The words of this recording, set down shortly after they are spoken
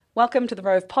Welcome to the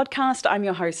Rove Podcast. I'm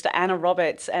your host, Anna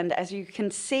Roberts, and as you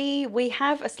can see, we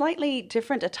have a slightly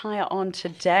different attire on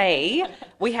today.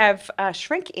 We have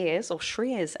Shrek ears, or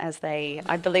shreers as they,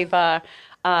 I believe, are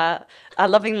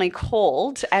lovingly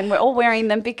called, and we're all wearing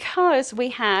them because we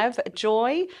have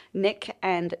Joy, Nic,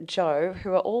 and Joe,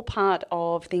 who are all part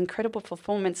of the incredible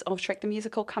performance of Shrek the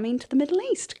Musical coming to the Middle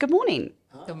East. Good morning.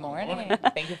 Good morning.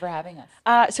 Thank you for having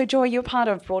us. So, Joy, you're part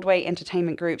of Broadway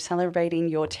Entertainment Group celebrating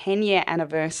your 10-year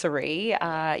anniversary.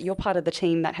 You're part of the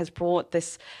team that has brought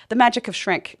the magic of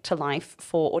Shrek to life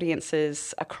for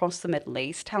audiences across the Middle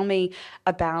East. Tell me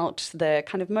about the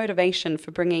kind of motivation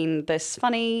for bringing this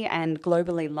funny and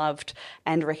globally loved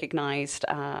and recognized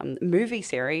movie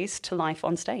series to life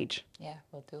on stage. Yeah,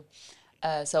 we'll do.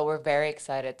 So we're very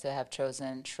excited to have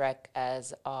chosen Shrek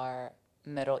as our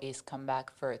Middle East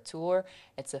comeback for a tour.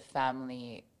 It's a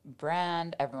family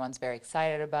brand. Everyone's very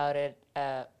excited about it.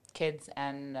 Kids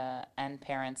and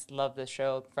parents love the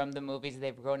show from the movies.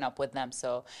 They've grown up with them,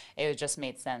 so it just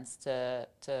made sense to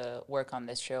work on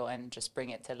this show and just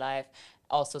bring it to life.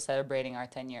 Also celebrating our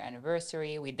 10-year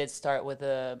anniversary. We did start with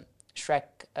a Shrek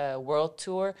World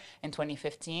Tour in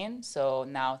 2015. So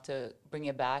now to bring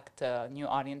it back to new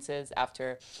audiences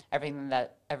after everything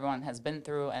that everyone has been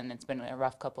through, and it's been a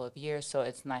rough couple of years. So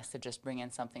it's nice to just bring in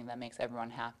something that makes everyone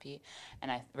happy. And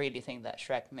I really think that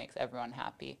Shrek makes everyone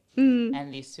happy.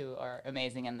 And these two are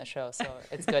amazing in the show. So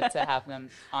it's good to have them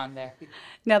on there.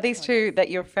 Now, these two that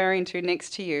you're referring to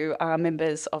next to you are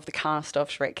members of the cast of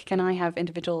Shrek. Can I have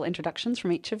individual introductions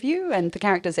from each of you and the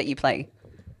characters that you play?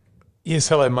 Yes,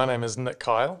 hello, my name is Nic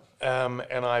Kyle, and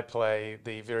I play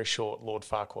the very short Lord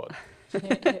Farquaad.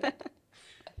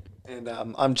 And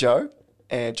I'm Joe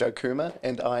Kummer,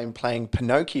 and I'm playing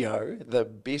Pinocchio, the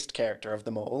best character of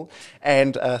them all,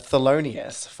 and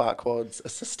Thelonious, Farquaad's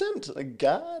assistant, a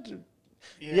guard.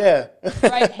 Yeah.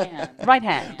 Right hand. Right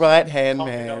hand. Right hand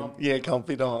man. Confidant. Yeah,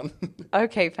 confidant.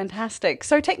 Okay, fantastic.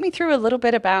 So take me through a little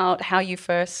bit about how you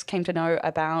first came to know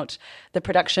about the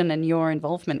production and your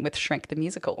involvement with Shrek the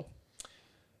Musical.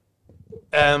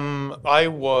 I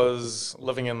was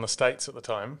living in the States at the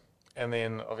time, and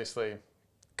then obviously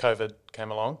COVID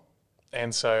came along,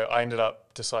 and so I ended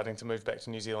up deciding to move back to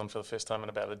New Zealand for the first time in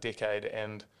about a decade,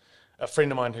 and a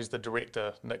friend of mine who's the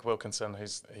director, Nick Wilkinson,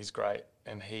 he's great,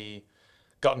 and he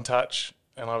got in touch,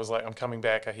 and I was like, I'm coming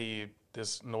back, I hear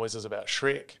there's noises about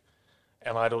Shrek,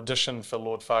 and I'd auditioned for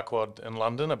Lord Farquaad in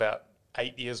London about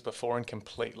 8 years before and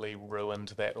completely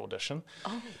ruined that audition.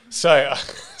 Oh. So I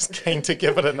was keen to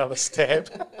give it another stab.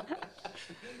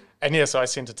 And yeah, so I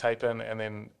sent a tape in, and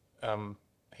then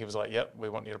he was like, yep, we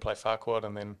want you to play Farquaad.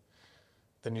 And then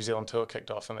the New Zealand tour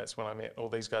kicked off, and that's when I met all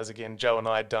these guys again. Joe and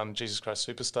I had done Jesus Christ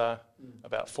Superstar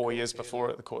about 4 years before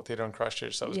at the Court Theatre in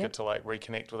Christchurch, so it was good to like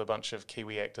reconnect with a bunch of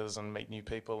Kiwi actors and meet new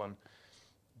people, and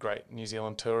great New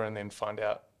Zealand tour, and then find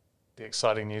out the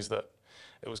exciting news that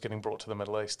it was getting brought to the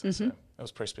Middle East. So it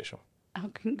was pretty special. Oh,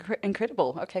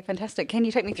 incredible. Okay, fantastic. Can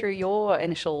you take me through your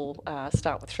initial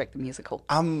start with Shrek the Musical?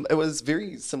 It was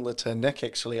very similar to Nick,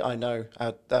 actually. I know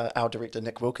our director,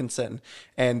 Nick Wilkinson,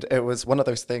 and it was one of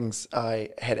those things I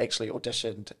had actually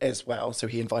auditioned as well. So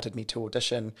he invited me to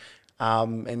audition.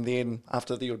 And then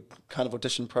after the kind of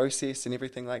audition process and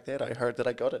everything like that, I heard that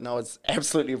I got it, and I was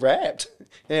absolutely rapt.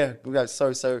 Yeah, we were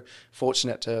so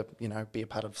fortunate to, be a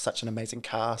part of such an amazing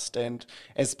cast, and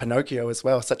as Pinocchio as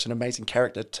well, such an amazing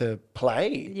character to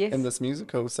play in this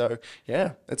musical. So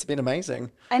yeah, it's been amazing.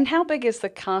 And how big is the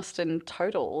cast in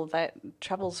total that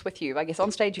travels with you? I guess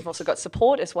on stage you've also got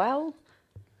support as well.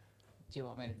 Do you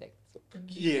want me to take this?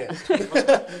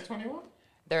 Yeah. 21?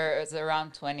 There's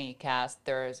around 20 cast.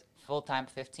 There's full-time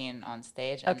 15 on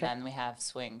stage, and then we have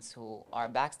swings who are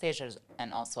backstage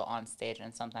and also on stage,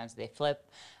 and sometimes they flip.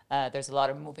 There's a lot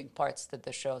of moving parts to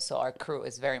the show, so our crew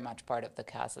is very much part of the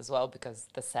cast as well, because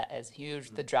the set is huge.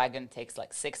 The dragon takes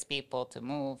like 6 people to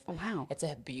move. Oh, wow. It's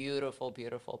a beautiful,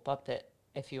 beautiful puppet,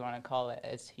 if you want to call it.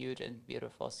 It's huge and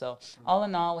beautiful. So all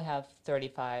in all, we have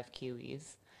 35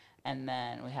 Kiwis. And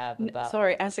then we have about...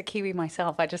 Sorry, as a Kiwi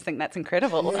myself, I just think that's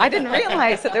incredible. I didn't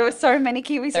realize that there were so many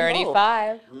Kiwis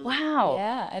 35. Involved. Wow.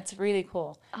 Yeah, it's really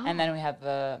cool. Oh. And then we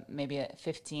have maybe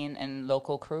 15 in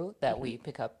local crew that we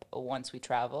pick up once we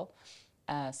travel.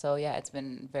 So yeah, it's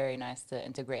been very nice to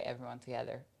integrate everyone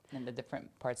together in the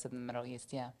different parts of the Middle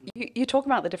East, yeah. You talk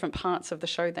about the different parts of the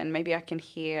show then. Maybe I can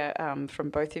hear from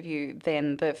both of you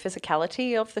then the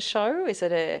physicality of the show. Is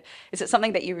it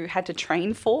something that you had to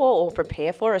train for or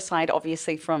prepare for, aside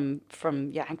obviously from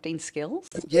your acting skills?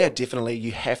 Yeah, definitely.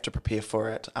 You have to prepare for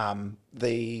it.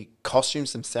 The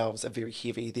costumes themselves are very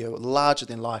heavy. They're larger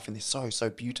than life and they're so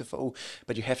beautiful.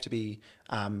 But you have to be,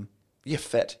 you're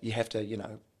fit. You have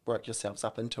to, work yourselves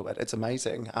up into it. It's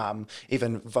amazing.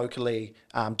 Even vocally,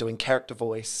 doing character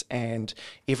voice and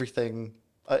everything.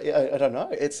 I don't know.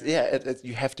 It's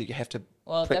you have to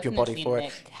Well, prep your body for Nick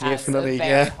it. has Definitely, a very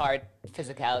yeah. hard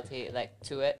physicality like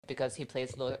to it because he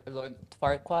plays Lord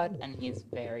Farquaad and he's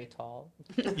very tall.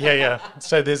 Yeah.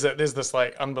 So there's this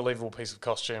like unbelievable piece of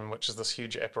costume, which is this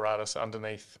huge apparatus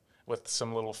underneath with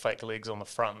some little fake legs on the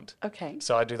front. Okay.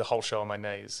 So I do the whole show on my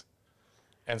knees.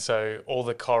 And so all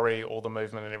the choreo, all the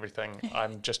movement and everything,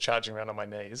 I'm just charging around on my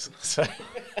knees. So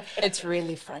It's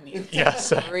really funny. yeah,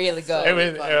 so Really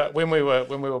good. when we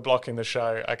were blocking the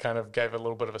show, I kind of gave a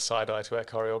little bit of a side eye to our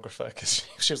choreographer because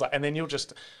she was like, and then you'll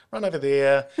just run over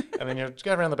there, and then you'll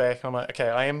go around the back. And I'm like, okay,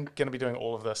 I am going to be doing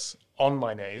all of this on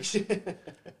my knees.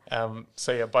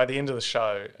 So yeah, by the end of the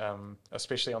show,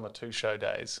 especially on the 2 show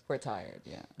days, We're tired,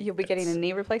 yeah. You'll be getting a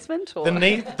knee replacement? Or?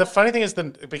 the funny thing is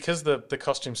because the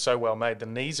costume's so well made, the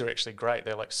knees are actually great.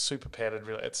 They're like super padded.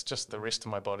 Really, it's just the rest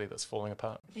of my body that's falling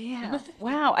apart. Yeah.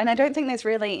 Wow. And I don't think there's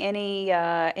really any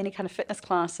kind of fitness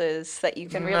classes that you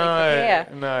can really prepare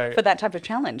No. for that type of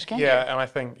challenge, can Yeah, and I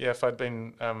think if I'd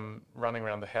been running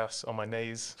around the house on my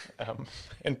knees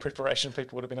in preparation,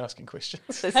 people would have been asking questions.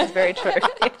 you? This is very true.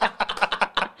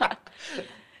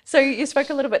 So you spoke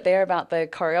a little bit there about the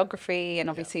choreography and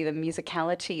obviously the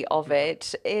musicality of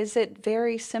it. Is it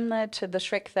very similar to the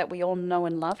Shrek that we all know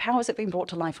and love? How has it been brought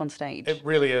to life on stage? It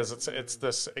really is. It's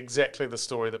this exactly the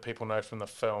story that people know from the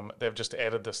film. They've just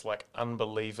added this like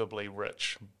unbelievably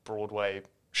rich Broadway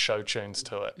show tunes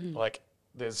to it. Like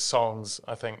there's songs,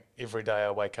 I think every day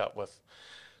I wake up with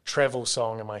Travel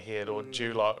Song in my head or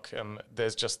Dewlock, and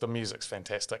there's just the music's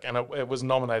fantastic. And it was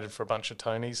nominated for a bunch of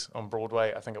Tonys on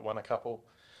Broadway. I think it won a couple.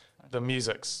 The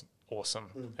music's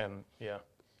awesome, and yeah.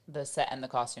 The set and the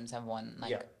costumes have won like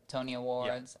Yeah. Tony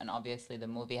Awards, and obviously the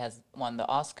movie has won the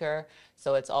Oscar.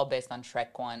 So it's all based on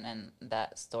Shrek 1 and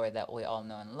that story that we all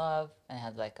know and love, and it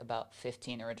has like about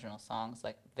 15 original songs,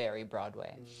 like very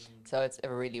Broadway. So it's a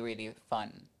really, really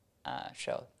fun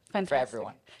show for Fantastic.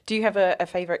 everyone. Do you have a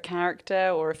favorite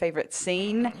character or a favorite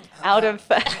scene out of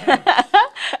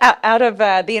out of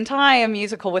the entire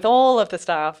musical with all of the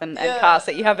staff and cast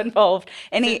that you have involved?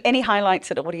 Any highlights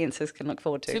that audiences can look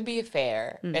forward to? To be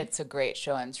fair, it's a great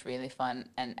show and it's really fun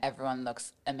and everyone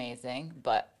looks amazing,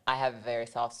 but I have a very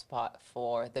soft spot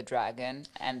for the dragon,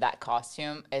 and that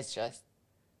costume is just,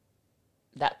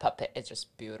 that puppet is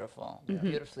just beautiful,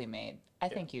 beautifully made. I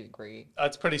think you agree.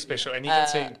 It's pretty special, and you can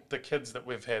see the kids that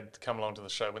we've had come along to the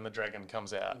show when the dragon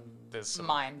comes out. There's some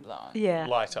Mind blown. Yeah.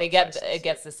 light up They get faces. it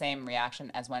gets the same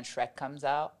reaction as when Shrek comes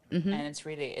out, and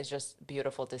it's just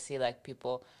beautiful to see. Like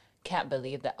people can't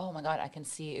believe that. Oh my God, I can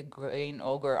see a green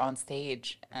ogre on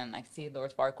stage, and I see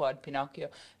Lord Farquaad, Pinocchio,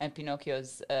 and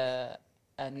Pinocchio's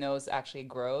nose actually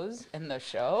grows in the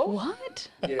show. What?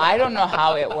 I don't know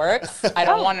how it works. I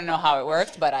don't want to know how it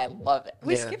works, but I love it.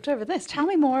 We Yeah. skipped over this. Tell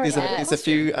me more. There's about a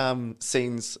few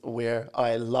scenes where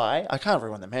I lie. I can't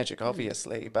ruin the magic,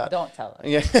 obviously, but Don't tell us.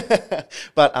 yeah.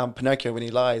 But Pinocchio, when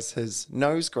he lies, his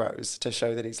nose grows to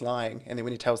show that he's lying, and then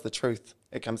when he tells the truth,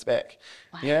 it comes back.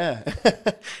 Yeah,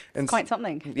 and quite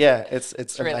something. yeah, it's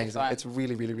really amazing. fun. It's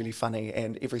really, really, really funny,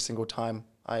 and every single time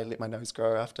I let my nose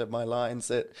grow after my lines,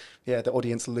 the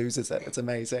audience loses it. It's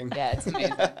amazing. Yeah, it's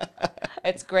amazing.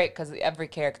 It's great because every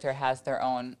character has their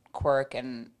own quirk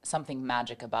and something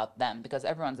magic about them, because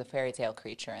everyone's a fairy tale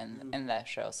creature in that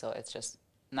show. So it's just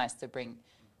nice to bring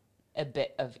a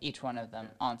bit of each one of them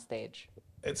on stage.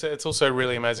 It's also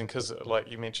really amazing because, like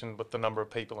you mentioned, with the number of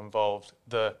people involved,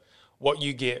 what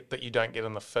you get that you don't get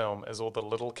in the film is all the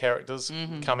little characters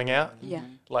coming out. Yeah.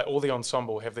 Like all the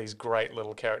ensemble have these great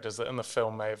little characters that in the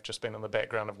film may have just been in the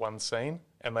background of one scene,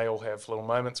 and they all have little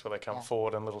moments where they come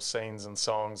forward and little scenes and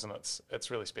songs, and it's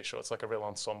really special. It's like a real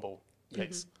ensemble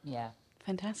piece. Yeah.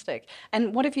 Fantastic.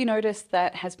 And what have you noticed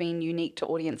that has been unique to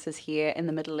audiences here in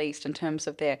the Middle East in terms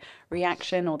of their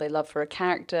reaction or their love for a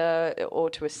character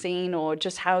or to a scene, or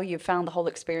just how you found the whole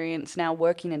experience now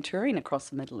working and touring across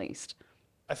the Middle East?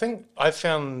 I think I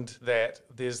found that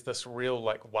there's this real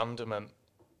like wonderment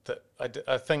that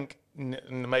I think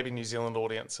maybe New Zealand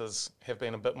audiences have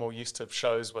been a bit more used to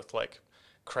shows with like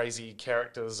crazy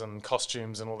characters and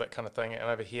costumes and all that kind of thing. And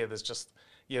over here, there's just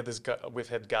we've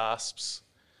had gasps,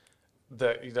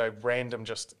 random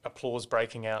just applause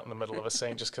breaking out in the middle of a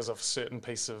scene just because of a certain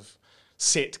piece of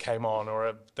set came on,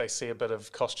 or they see a bit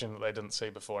of costume that they didn't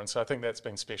see before. And so I think that's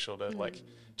been special to like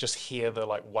just hear the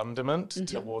like wonderment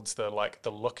towards the like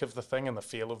the look of the thing and the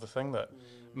feel of the thing that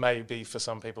maybe for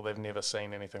some people they've never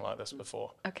seen anything like this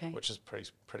before. Okay. Which is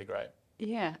pretty great.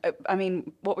 Yeah, I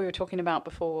mean, what we were talking about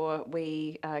before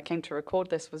we came to record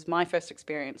this was my first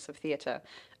experience of theatre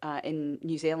in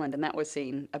New Zealand, and that was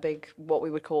seeing a big, what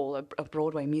we would call a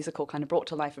Broadway musical kind of brought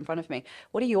to life in front of me.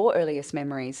 What are your earliest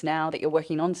memories now that you're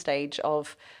working on stage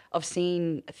of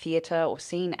seeing theatre or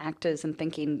seeing actors and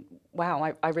thinking,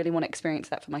 wow, I really want to experience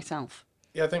that for myself?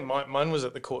 Yeah, I think mine was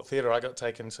at the Court Theatre. I got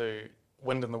taken to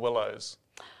Wind in the Willows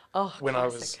Oh, when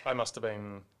classic. I must have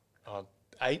been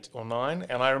 8 or 9,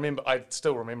 and I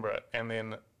still remember it. And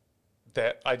then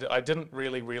that I didn't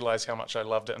really realise how much I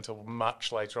loved it until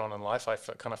much later on in life. I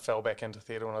kind of fell back into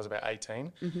theatre when I was about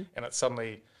 18, and it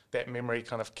suddenly, that memory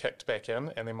kind of kicked back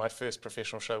in. And then my first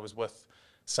professional show was with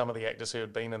some of the actors who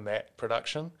had been in that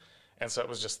production, and so it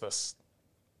was just this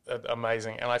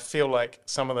amazing. And I feel like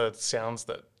some of the sounds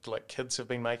that like kids have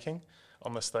been making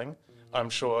on this thing, I'm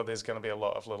sure there's going to be a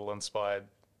lot of little inspired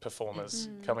performers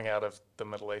coming out of the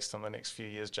Middle East in the next few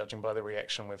years, judging by the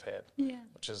reaction we've had,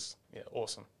 which is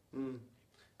awesome.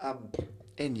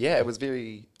 And yeah, it was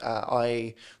very.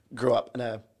 I grew up in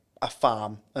a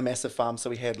farm, a massive farm, so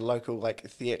we had local like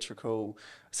theatrical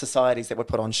societies that would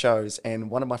put on shows. And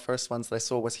one of my first ones that I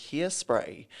saw was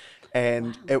Hairspray,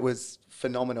 and it was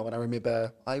phenomenal. And I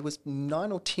remember I was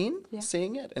 9 or 10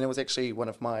 seeing it, and it was actually one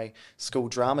of my school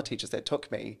drama teachers that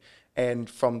took me. And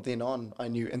from then on, I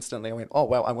knew instantly. I went, "Oh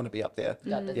wow, I want to be up there."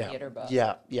 Got the theatre bug.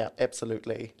 Yeah,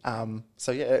 absolutely.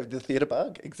 So yeah, the theatre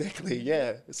bug, exactly.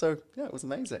 Yeah. So yeah, it was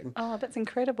amazing. Oh, that's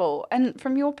incredible. And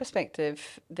from your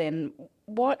perspective, then,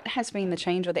 what has been the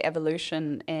change or the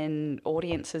evolution in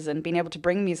audiences and being able to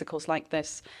bring musicals like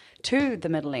this to the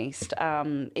Middle East?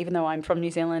 Even though I'm from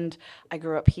New Zealand, I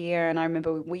grew up here, and I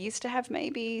remember we used to have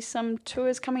maybe some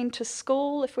tours coming to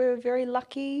school if we were very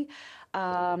lucky.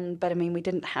 But I mean, we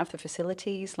didn't have the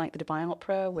facilities like the Dubai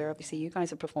Opera, where obviously you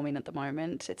guys are performing at the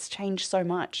moment. It's changed so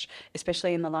much,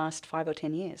 especially in the last 5 or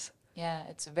 10 years. Yeah,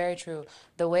 it's very true.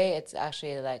 The way it's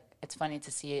actually like, it's funny to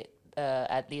see it,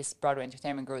 at least Broadway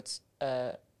Entertainment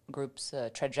Group's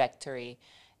trajectory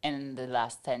in the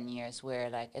last 10 years, where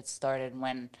like it started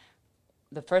when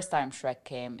the first time Shrek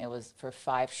came, it was for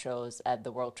 5 shows at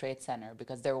the World Trade Center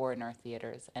because there were no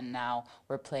theaters. And now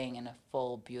we're playing in a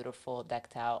full, beautiful,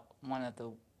 decked out, one of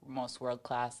the most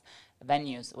world-class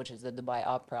venues, which is the Dubai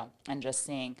Opera. And just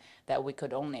seeing that we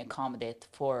could only accommodate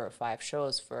 4 or 5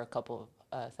 shows for a couple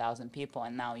of thousand people.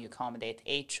 And now you accommodate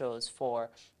 8 shows for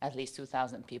at least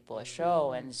 2,000 people a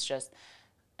show. And it's just...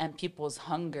 And people's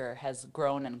hunger has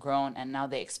grown and grown, and now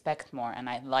they expect more. And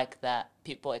I like that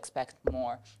people expect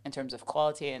more in terms of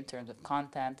quality, in terms of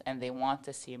content, and they want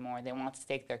to see more. They want to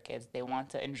take their kids. They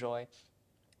want to enjoy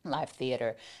live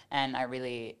theater. And I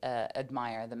really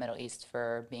admire the Middle East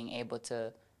for being able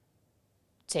to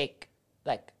take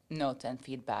like note and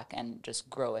feedback and just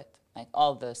grow it. Like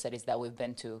all the cities that we've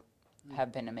been to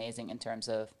have been amazing in terms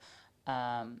of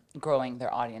growing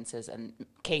their audiences and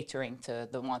catering to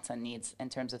the wants and needs in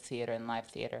terms of theater and live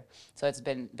theater. So it's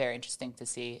been very interesting to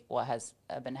see what has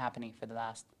been happening for the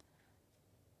last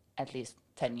at least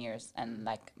 10 years. And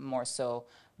like more so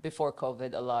before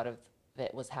COVID, a lot of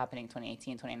it was happening.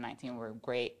 2018, 2019 were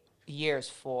great years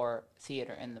for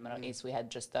theater in the Middle East. We had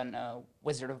just done a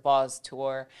Wizard of Oz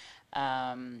tour.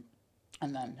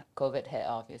 And then COVID hit,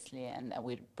 obviously, and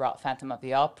we brought Phantom of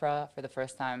the Opera for the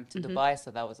first time to Dubai,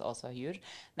 so that was also huge.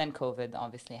 Then COVID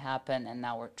obviously happened, and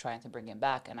now we're trying to bring it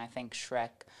back. And I think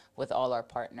Shrek, with all our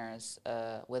partners,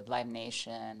 with Live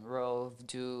Nation, Rove,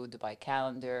 Dubai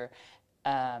Calendar,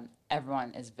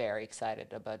 everyone is very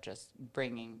excited about just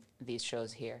bringing these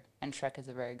shows here. And Shrek is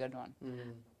a very good one.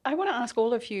 I want to ask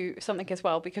all of you something as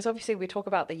well, because obviously we talk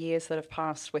about the years that have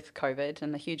passed with COVID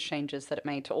and the huge changes that it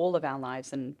made to all of our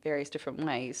lives in various different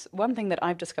ways. One thing that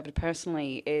I've discovered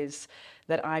personally is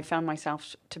that I found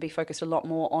myself to be focused a lot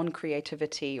more on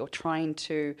creativity or trying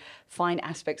to find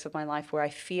aspects of my life where I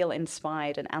feel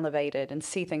inspired and elevated and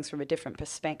see things from a different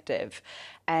perspective.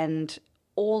 And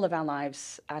all of our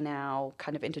lives are now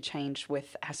kind of interchanged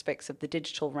with aspects of the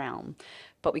digital realm.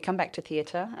 But we come back to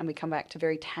theatre and we come back to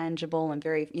very tangible and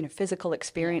very, physical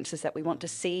experiences that we want to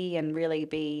see and really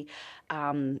be,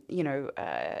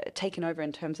 taken over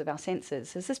in terms of our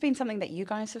senses. Has this been something that you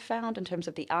guys have found in terms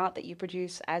of the art that you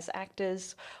produce as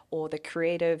actors or the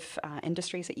creative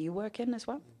industries that you work in as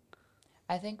well?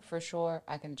 I think for sure,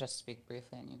 I can just speak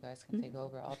briefly and you guys can take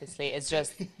over, obviously. It's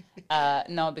just,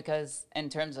 no, because in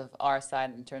terms of our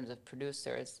side, in terms of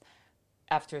producers,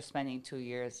 after spending 2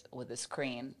 years with the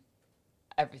screen,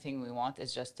 everything we want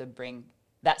is just to bring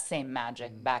that same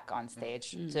magic back on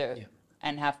stage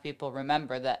and have people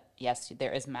remember that, yes,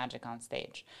 there is magic on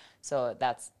stage. So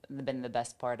that's been the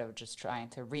best part of just trying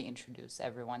to reintroduce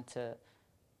everyone to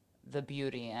the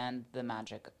beauty and the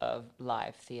magic of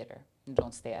live theater.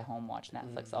 Don't stay at home, watch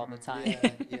Netflix all the time.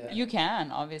 Yeah. You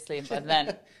can, obviously, but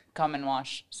then come and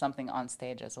watch something on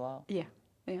stage as well. Yeah,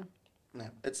 yeah. No,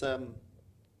 it's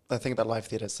the thing about live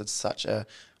theatre is it's such a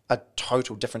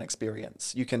total different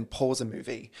experience. You can pause a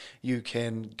movie, you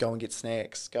can go and get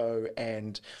snacks, go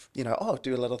and, do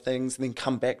a little things and then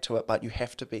come back to it, but you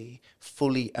have to be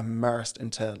fully immersed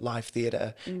into live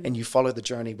theatre and you follow the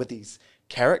journey with these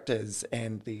characters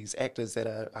and these actors that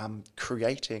are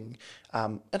creating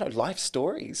life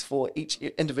stories for each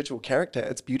individual character.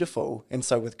 It's beautiful. And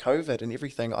so with COVID and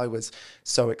everything, I was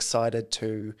so excited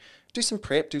to do some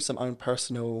prep, do some own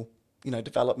personal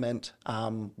development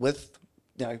with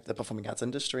the performing arts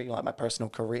industry, like my personal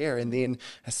career. And then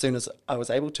as soon as I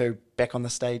was able to, back on the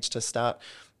stage to start,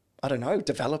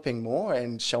 developing more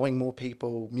and showing more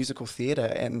people musical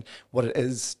theatre and what it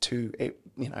is to,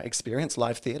 experience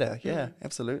live theatre. Yeah,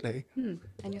 absolutely.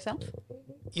 And yourself?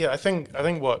 Yeah, I think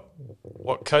what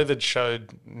COVID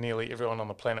showed nearly everyone on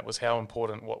the planet was how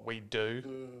important what we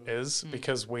do is,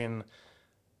 because when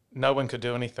no one could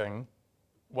do anything,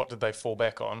 what did they fall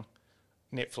back on?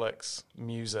 Netflix,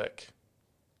 music,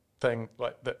 thing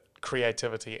like that,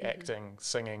 creativity, acting,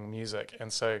 singing, music.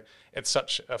 And so it's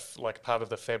such a part of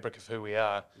the fabric of who we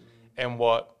are. And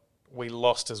what we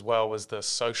lost as well was the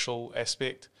social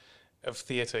aspect of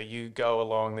theatre. You go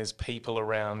along, there's people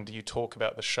around, you talk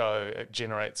about the show, it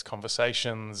generates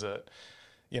conversations,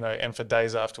 and for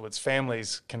days afterwards,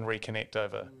 families can reconnect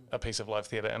over a piece of live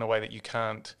theatre in a way that you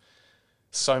can't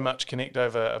so much connect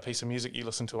over a piece of music you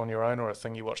listen to on your own or a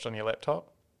thing you watched on your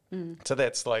laptop. So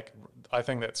that's I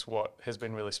think that's what has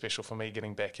been really special for me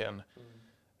getting back in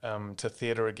to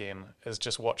theatre again, is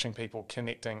just watching people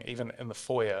connecting, even in the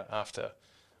foyer after,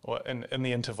 or in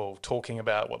the interval, talking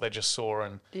about what they just saw.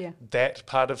 And that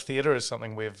part of theatre is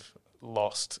something we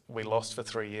lost for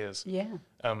 3 years. Yeah.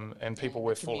 And people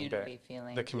were falling back.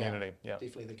 Feeling. The community, yeah.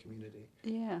 Definitely the community.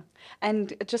 Yeah.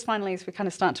 And just finally, as we kind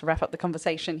of start to wrap up the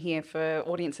conversation here, for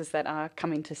audiences that are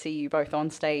coming to see you both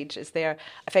on stage, is there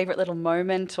a favourite little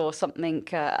moment or something,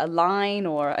 a line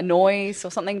or a noise or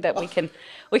something that we can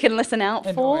listen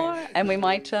out for, and we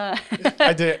might... I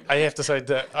have to say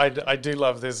that I do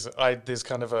love there's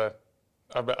kind of a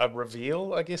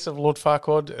reveal, I guess, of Lord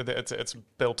Farquaad. It's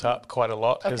built up quite a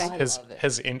lot,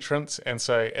 his entrance, and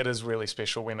so it is really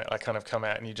special when I kind of come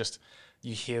out and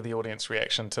you hear the audience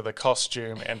reaction to the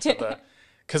costume and to the,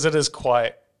 because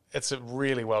it's a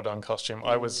really well done costume.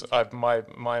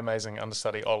 My amazing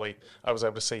understudy Ollie, I was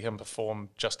able to see him perform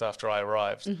just after I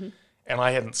arrived, and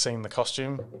I hadn't seen the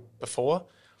costume before,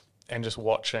 and just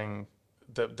watching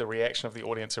the reaction of the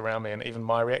audience around me and even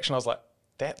my reaction, I was like,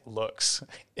 that looks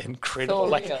incredible.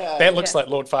 So that looks like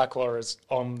Lord Farquaad is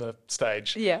on the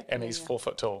stage, and he's 4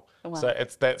 foot tall. Wow. So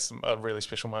that's a really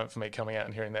special moment for me, coming out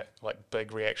and hearing that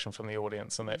big reaction from the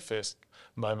audience in that first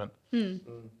moment. And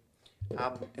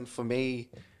for me,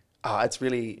 it's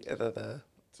really So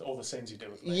all the scenes you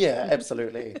do with me. Yeah,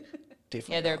 absolutely.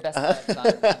 Definitely. Yeah, they're best buds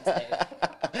on stage.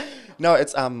 No,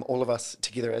 it's all of us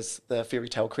together as the fairy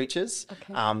tale creatures.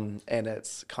 Okay. And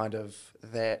it's kind of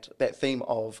that theme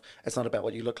of, it's not about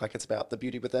what you look like, it's about the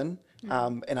beauty within.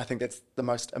 And I think that's the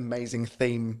most amazing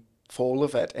theme for all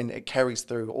of it, and it carries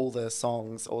through all the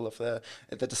songs, all of the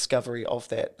discovery of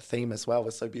that theme as well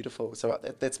is so beautiful. So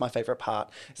that's my favourite part,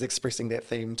 is expressing that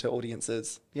theme to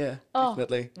audiences. Yeah,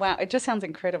 definitely. Wow, it just sounds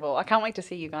incredible. I can't wait to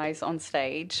see you guys on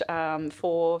stage,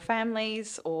 for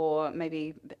families or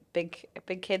maybe big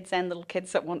kids and little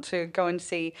kids that want to go and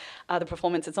see the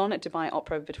performance. It's on at Dubai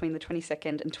Opera between the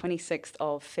 22nd and 26th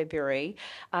of February.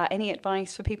 Any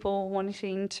advice for people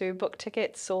wanting to book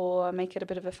tickets or make it a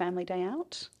bit of a family day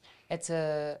out? It's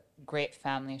a great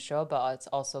family show, but it's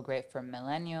also great for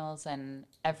millennials and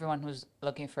everyone who's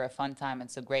looking for a fun time.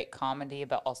 It's a great comedy,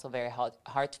 but also very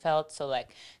heartfelt. So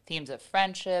themes of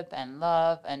friendship and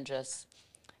love and just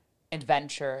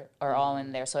adventure are all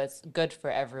in there. So it's good for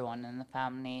everyone in the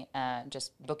family.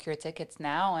 Just book your tickets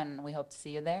now, and we hope to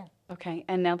see you there. Okay,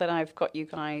 and now that I've got you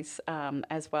guys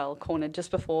as well cornered, just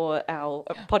before our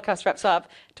podcast wraps up,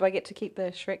 do I get to keep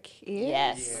the Shrek ear?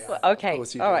 Yes. Yeah. Okay,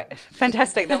 all right,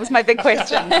 fantastic. That was my big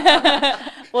question.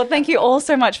 Well, thank you all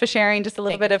so much for sharing just a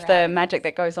little bit of the magic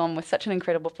that goes on with such an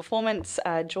incredible performance.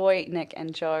 Joy, Nic,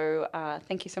 and Joe,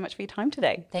 thank you so much for your time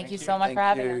today. Thank you so much for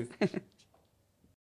having us.